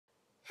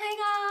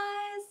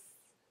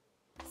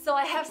So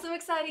I have some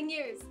exciting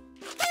news.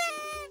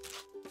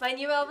 My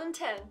new album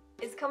 10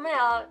 is coming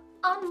out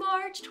on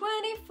March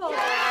 24th.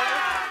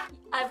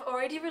 I've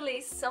already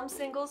released some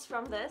singles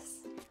from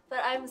this,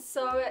 but I'm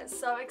so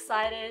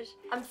excited.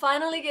 I'm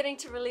finally getting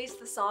to release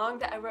the song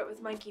that I wrote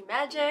with Monkey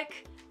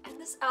Magic, and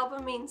this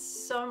album means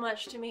so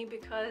much to me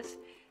because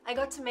I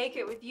got to make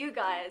it with you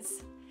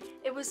guys.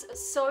 It was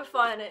so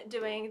fun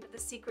doing the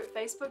secret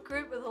Facebook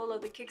group with all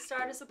of the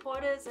Kickstarter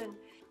supporters, and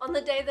on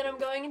the day that I'm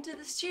going into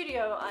the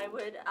studio I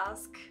would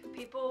ask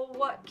people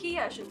what key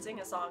I should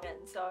sing a song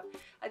in. So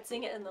I'd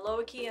sing it in the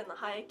lower key and the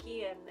higher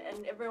key,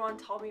 and everyone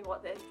told me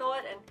what they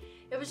thought, and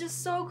it was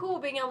just so cool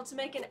being able to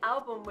make an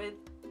album with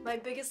my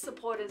biggest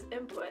supporters'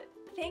 input.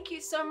 Thank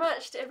you so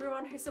much to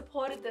everyone who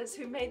supported this,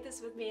 who made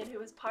this with me, and who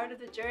was part of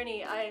the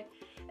journey. I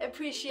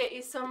appreciate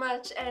you so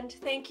much, and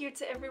thank you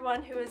to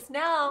everyone who is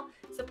now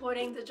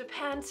supporting the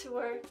Japan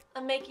tour.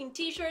 I'm making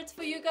t-shirts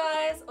for you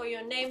guys, or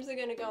your names are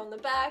gonna go on the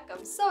back.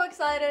 I'm so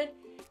excited.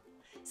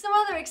 Some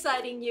other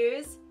exciting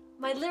news.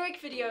 My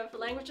lyric video for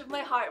Language of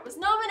My Heart was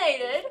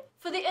nominated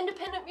for the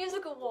Independent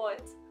Music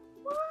Awards.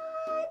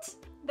 What?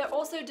 They're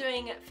also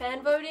doing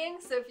fan voting,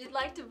 so if you'd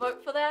like to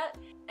vote for that,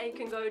 you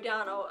can go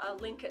down, I'll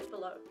link it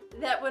below.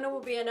 That winner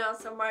will be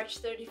announced on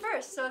March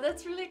 31st, so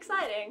that's really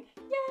exciting.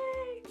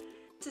 Yay!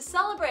 To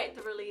celebrate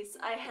the release,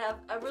 I have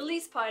a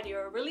release party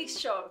or a release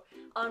show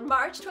on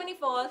March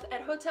 24th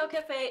at Hotel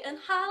Cafe in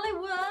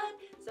Hollywood.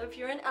 So if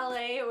you're in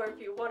LA, or if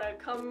you want to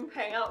come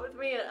hang out with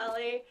me in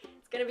LA,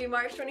 it's gonna be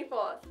March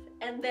 24th.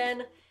 And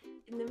then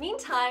in the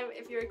meantime,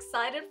 if you're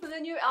excited for the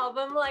new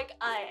album like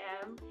I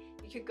am,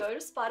 you could go to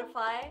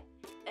Spotify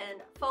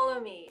and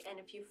follow me. And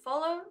if you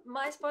follow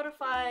my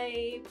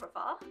Spotify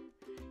profile,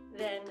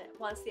 then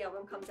once the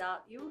album comes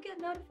out, you will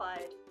get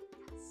notified.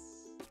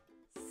 Yes.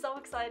 So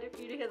excited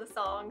for you to hear the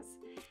songs.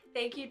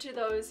 Thank you to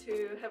those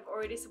who have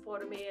already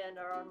supported me and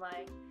are on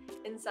my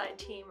inside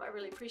team. I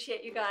really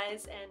appreciate you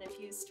guys, and if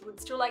you would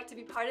still like to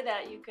be part of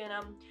that, you can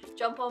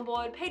jump on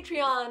board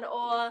Patreon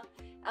or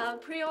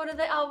pre-order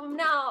the album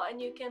now, and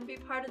you can be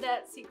part of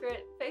that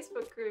secret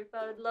Facebook group.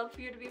 I would love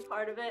for you to be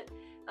part of it.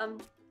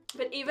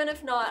 But even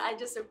if not,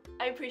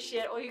 I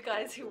appreciate all you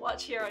guys who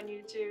watch here on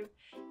YouTube.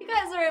 You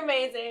guys are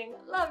amazing.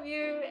 Love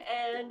you,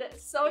 and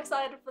so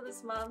excited for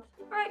this month.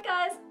 Alright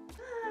guys,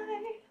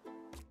 bye!